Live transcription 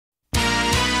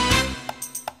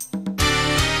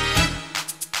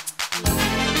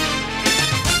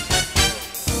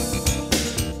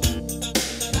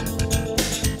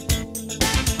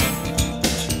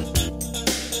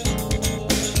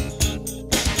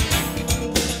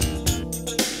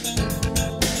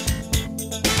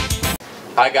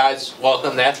Hi guys,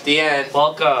 welcome to FDN.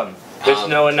 Welcome. There's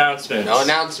no announcements. No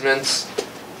announcements.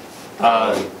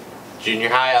 Junior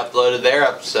High uploaded their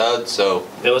episode, so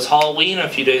it was Halloween a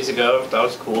few days ago. That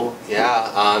was cool.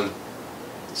 yeah.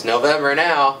 It's November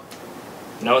now.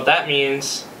 You know what that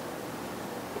means?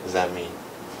 What does that mean?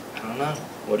 I don't know.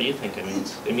 What do you think it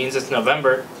means? It means it's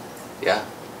November. Yeah.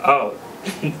 Oh,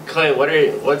 Clay,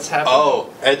 what's happening? Oh,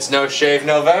 it's No Shave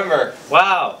November.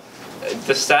 Wow.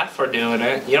 The staff are doing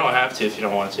it. You don't have to if you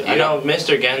don't want to. I know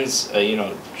Mr. Gens,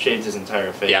 shaved his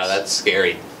entire face. Yeah, that's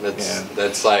scary.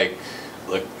 That's like,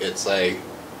 look, it's like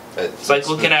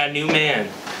looking at a new man.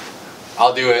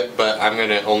 I'll do it, but I'm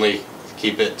gonna only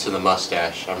keep it to the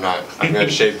mustache. I'm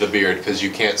gonna shave the beard because you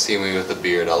can't see me with a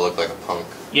beard. I'll look like a punk.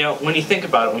 You know, when you think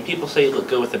about it, when people say you look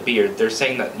good with a beard, they're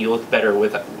saying that you look better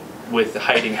with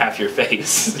hiding half your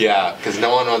face. Yeah, because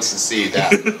no one wants to see that.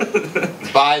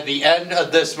 By the end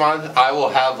of this month, I will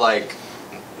have like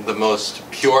the most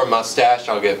pure mustache.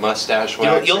 I'll get mustache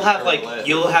wax. You'll have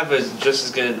just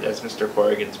as good as Mr.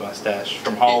 Corrigan's mustache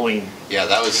from Halloween. Yeah,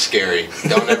 that was scary.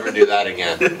 Don't ever do that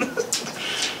again.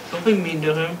 Don't be mean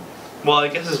to him. Well, I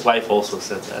guess his wife also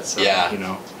said that. So,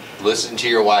 yeah. Listen to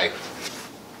your wife.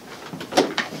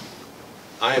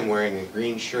 I am wearing a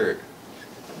green shirt.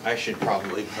 I should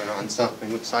probably put on something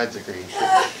besides a green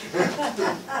shirt.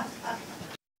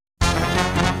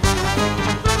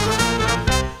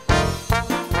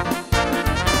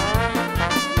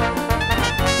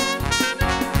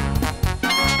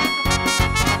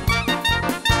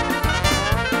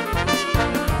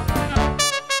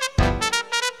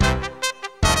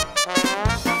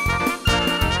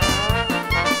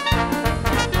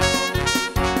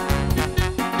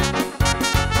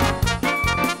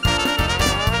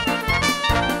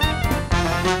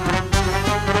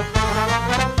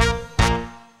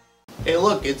 Hey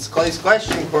look, it's Clay's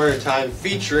Question Corner time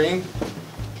featuring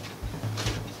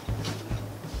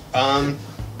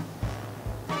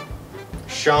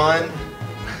Sean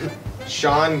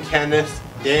Kenneth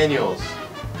Daniels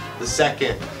the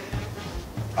second.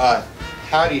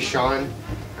 Howdy Sean.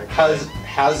 How's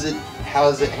it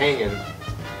hanging?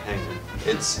 Hanging.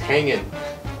 It's hanging.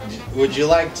 Would you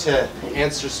like to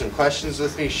answer some questions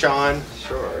with me, Sean?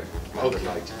 Sure. I would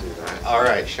like to do that.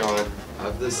 Alright, Sean.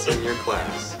 Of the senior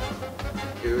class,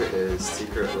 who is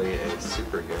secretly a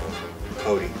superhero?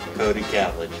 Cody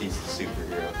Catlett, he's the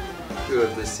superhero. Who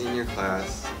of the senior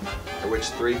class, or which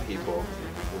three people,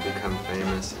 will become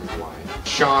famous and why?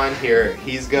 Sean here,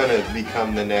 he's gonna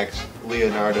become the next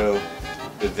Leonardo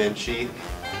da Vinci,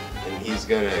 and he's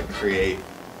gonna create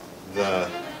the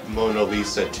Mona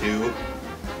Lisa 2,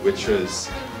 which was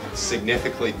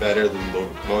significantly better than the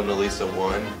Mona Lisa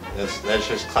 1. That's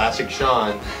just classic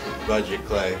Sean, budget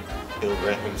Clay. He'll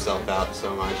rent himself out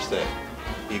so much that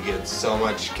he gets so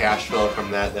much cash flow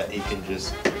from that he can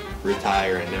just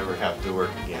retire and never have to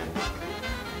work again.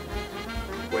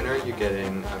 When are you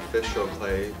getting official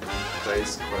Clay's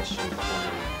Question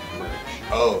Corner merch?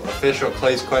 Oh, official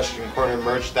Clay's Question Corner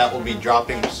merch, that will be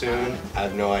dropping soon. I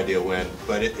have no idea when,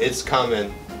 but it's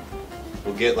coming.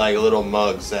 We'll get like little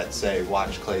mugs that say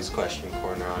 "Watch Clay's Question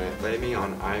Corner" on it. Play me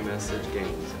on iMessage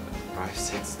Games at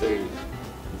 563.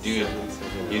 Dude,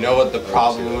 you know what the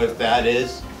problem with that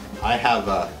is? I have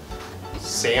a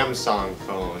Samsung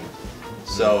phone,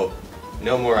 so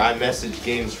no more iMessage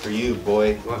Games for you,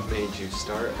 boy. What made you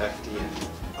start FDN?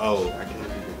 Oh,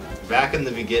 back in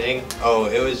the beginning,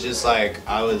 it was just like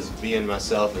I was being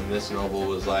myself, and Miss Noble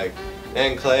was like,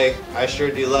 "Man, Clay, I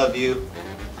sure do love you.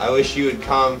 I wish you would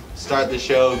come start the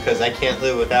show because I can't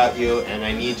live without you and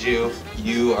I need you.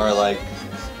 You're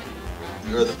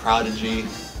the prodigy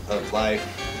of life.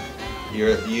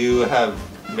 You have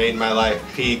made my life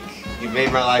peak. You've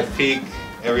made my life peak.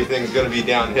 Everything's gonna be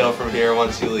downhill from here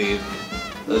once you leave."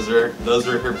 Those were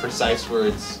her precise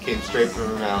words. Came straight from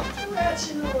her mouth.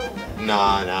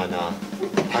 Nah. 100%.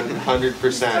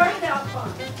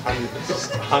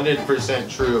 100%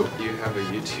 true. You have a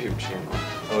YouTube channel.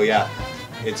 Oh yeah.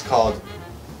 It's called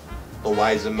The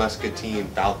Liza Muscatine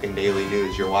Falcon Daily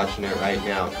News. You're watching it right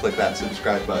now. Click that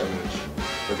subscribe button.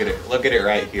 Look at it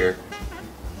right here.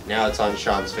 Now it's on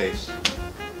Sean's face.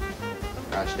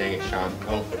 Gosh dang it, Sean.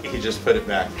 Oh, he just put it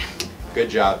back. Good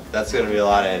job. That's gonna be a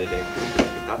lot of editing.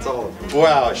 That's all of them.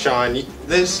 Wow, Sean.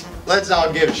 Let's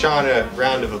all give Sean a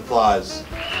round of applause.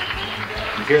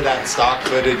 You hear that stock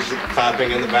footage clapping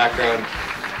in the background?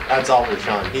 That's all for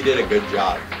Sean. He did a good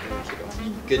job.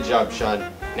 Good job, Sean.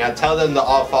 Now tell them to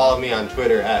all follow me on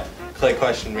Twitter at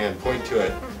ClayQuestionMan. Point to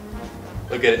it.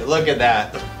 Look at it. Look at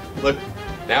that. Look.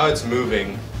 Now it's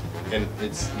moving. and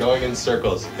it's going in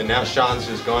circles. And now Sean's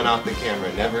just going off the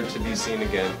camera, never to be seen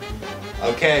again.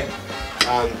 Okay,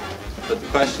 Put the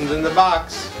questions in the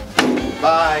box.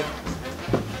 Bye.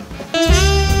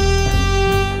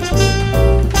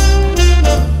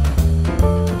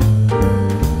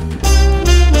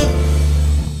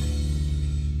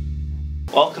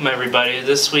 Welcome everybody to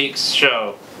this week's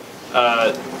show.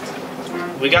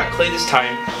 We got Clay this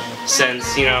time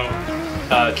since,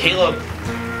 Caleb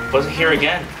wasn't here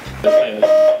again.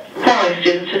 Hello,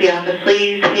 students to the office,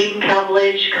 please. Hayden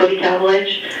Cavillage, Cody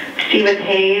Cavillage, Stephen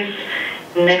Hayes,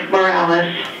 Nick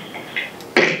Morales.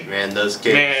 Man, those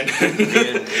kids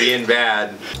being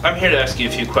bad. I'm here to ask you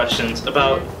a few questions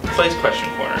about Clay's Question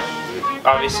Corner.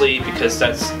 Obviously, because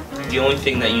that's the only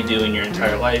thing that you do in your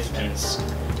entire life, and it's,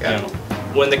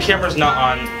 when the camera's not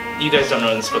on, you guys don't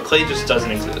know this, but Clay just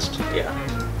doesn't exist. Yeah.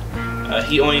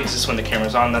 He only exists when the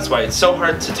camera's on. That's why it's so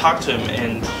hard to talk to him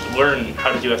and learn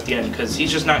how to do FDN, because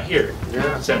he's just not here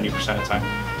 70% of the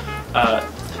time.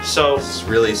 So this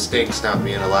really stinks not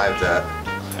being alive. That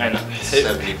I know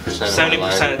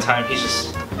 70% of the time he's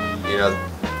just.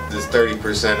 This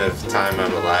 30% of the time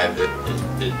I'm alive,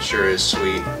 it sure is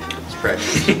sweet. It's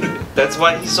precious. That's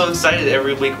why he's so excited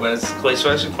every week when it's Clay's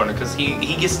Question Corner, because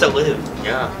he gets to live.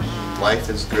 Yeah. Life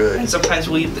is good. And sometimes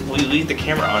we leave the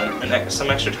camera on and some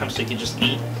extra time so you can just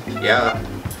eat. Yeah.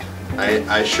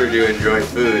 I sure do enjoy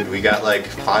food. We got like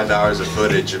 5 hours of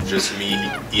footage of just me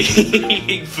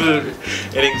eating food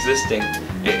and existing.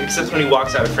 Except when he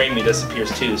walks out of frame, he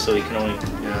disappears too, so he can only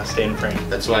stay in frame.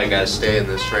 That's why I gotta stay in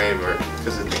this frame, or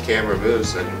because if the camera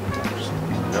moves, then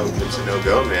it's a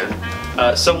no-go,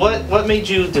 man. So what made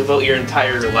you devote your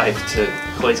entire life to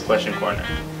Clay's Question Corner?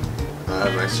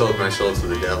 I sold my soul to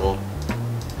the devil.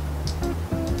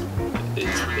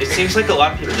 It seems like a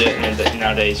lot of people do it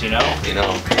nowadays, A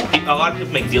lot of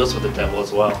people make deals with the devil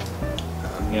as well.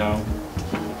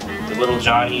 The little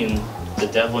Johnny and the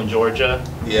devil in Georgia.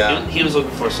 Yeah. He was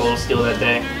looking for a soul steal that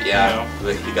day. Yeah.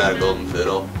 But he got a golden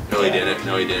fiddle. No, he didn't.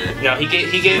 No, he didn't. No, he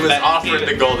gave He was back, offered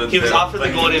the golden fiddle. He was offered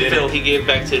the golden fiddle. He gave it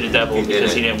back to the devil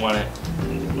because he didn't want it.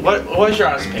 What was your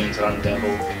honest opinions on the devil?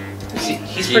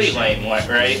 He's pretty lame,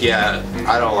 right? Yeah,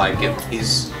 I don't like him.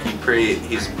 He's a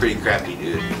pretty crappy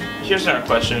dude. Here's another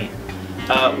question.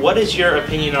 What is your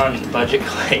opinion on Budget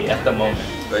Clay at the moment?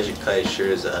 Budget Clay sure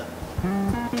is a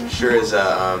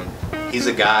he's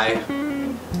a guy.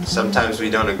 Sometimes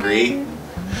we don't agree,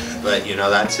 but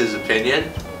that's his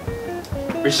opinion.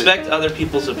 Respect other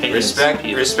people's opinions.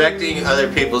 Respecting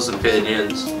other people's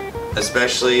opinions,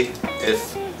 especially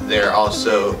if they're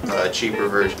also a cheaper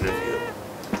version of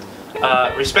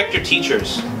you. Respect your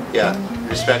teachers. Yeah,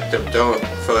 respect them. Don't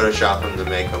Photoshop them to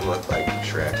make them look like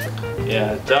Shrek.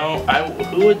 Yeah,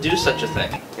 who would do such a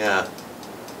thing? Yeah.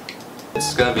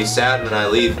 It's gonna be sad when I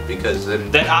leave, because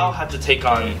then I'll have to take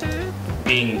on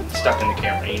being stuck in the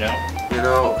camera,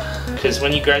 Because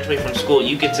when you graduate from school,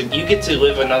 you get to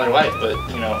live another life, but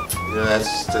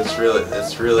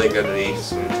that's really gonna be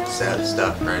some sad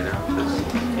stuff right now. 'Cause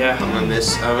yeah. I'm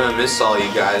gonna miss all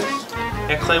you guys.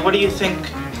 Yeah, Clay, what do you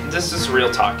think? This is real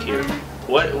talk here.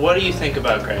 What do you think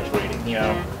about graduating? Is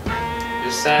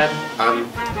it sad?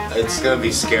 It's gonna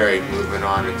be scary moving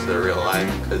on into the real life,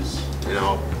 because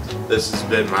this has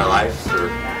been my life for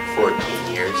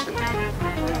 14 years. And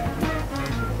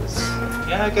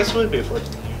yeah, I guess it would be 14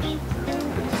 years.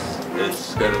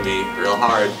 It's gonna be real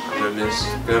hard. I'm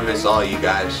gonna miss all you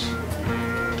guys.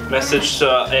 Message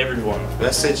to everyone.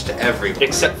 Message to everyone.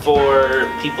 Except for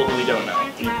people who we don't know.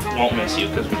 We won't miss you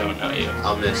because we don't know you.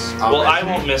 I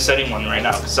won't miss anyone right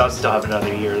now because I'll still have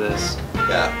another year of this.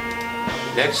 Yeah.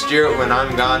 Next year when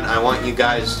I'm gone, I want you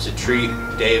guys to treat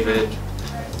David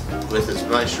with as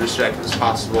much respect as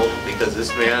possible, because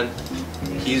this man,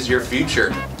 he's your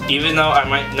future. Even though I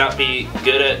might not be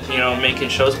good at, making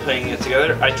shows, putting it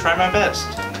together, I try my best.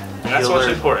 And that's what's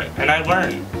important. And I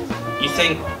learn. You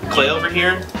think Clay over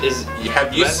here is...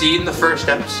 Have you seen the first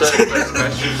episode of Clay's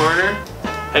Question Corner?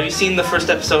 Have you seen the first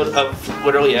episode of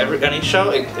literally any show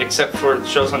except for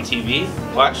shows on TV?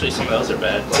 Well, actually, some of those are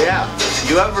bad. Yeah.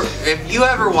 If you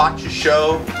ever watch a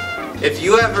show, if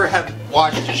you ever have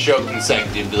watched a show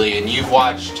consecutively and you've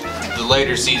watched the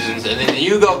later seasons, and then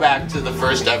you go back to the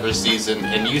first ever season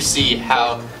and you see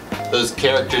how those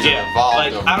characters have evolved.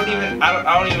 Like over I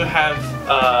don't even have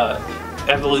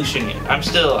evolution yet. I'm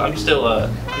still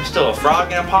a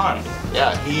frog in a pond.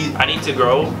 Yeah, I need to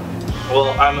grow.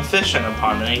 Well, I'm a fish in a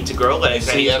pond. I need to grow legs.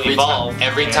 I need to evolve.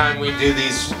 Every time we do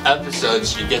these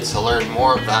episodes, you get to learn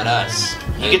more about us.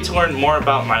 You get to learn more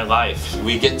about my life.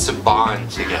 We get to bond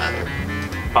together.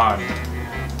 Bond.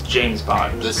 James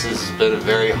Bond. This has been a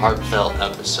very heartfelt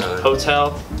episode.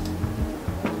 Hotel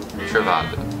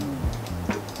Trivago.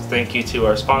 Thank you to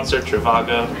our sponsor,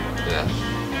 Trivago. Yeah.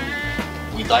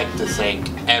 We'd like to thank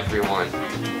everyone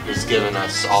who's given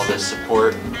us all this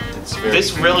support. It's very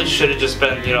This really should have just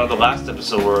been, you know, the last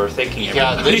episode where we're thinking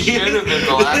Yeah, everybody. this should have been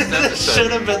the last This episode.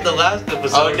 should have been the last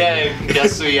episode. Oh dang,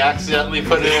 guess we accidentally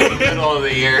put it in the middle of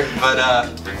the year. But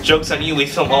Joke's on you, we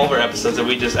film all of our episodes and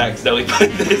we just accidentally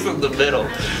put this in the middle.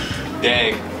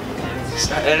 dang.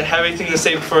 And have anything to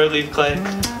say before I leave, Clay?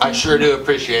 I sure do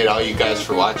appreciate all you guys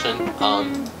for watching.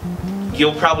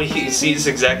 You'll probably see this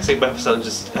exact same episode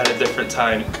just at a different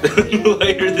time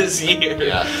later this year.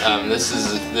 Yeah, this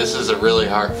is a really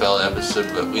heartfelt episode,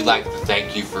 but we'd like to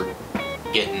thank you for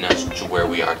getting us to where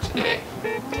we are today.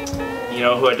 You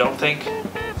know who I don't think?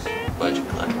 Budget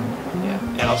Clay. Yeah.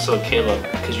 And also Caleb,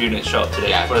 because you didn't show up today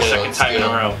Yeah, for the Caleb, second time in a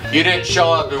still. row. You didn't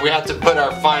show up, and we have to put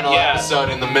our final Yeah. episode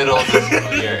in the middle of this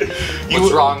school year.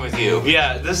 What's wrong with you?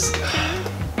 Yeah, this.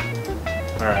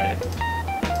 Alright.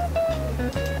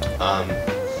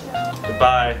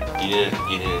 Goodbye. You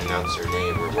didn't announce your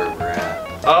name or where we're at.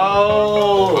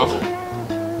 Oh!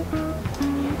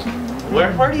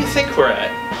 Where do you think we're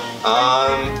at?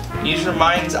 Use your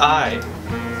mind's eye.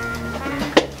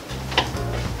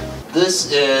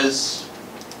 This is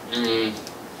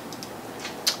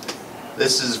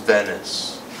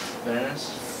Venice, Venice?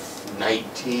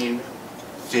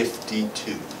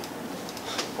 1952.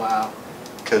 Wow.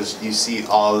 Because you see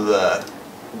all the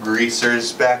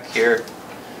greasers back here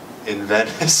in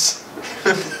Venice.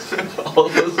 All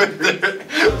those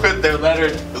with their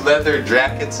leather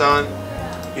jackets on.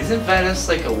 Isn't Venice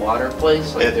like a water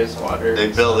place? Like there's water?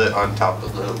 They build it on top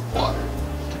of the water.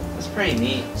 That's pretty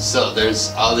neat. So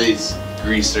there's all these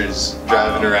greasers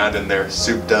driving around in their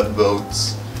souped up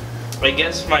boats. I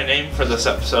guess my name for this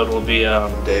episode will be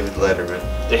David Letterman.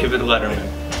 David Letterman.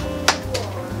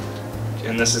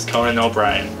 And this is Conan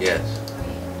O'Brien. Yes.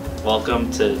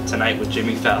 Welcome to Tonight with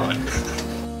Jimmy Fallon.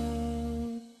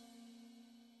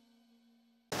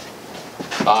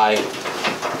 Bye.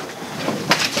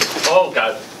 Oh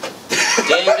god.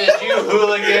 David, you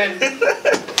hooligan. I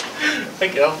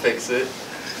think I'll fix it.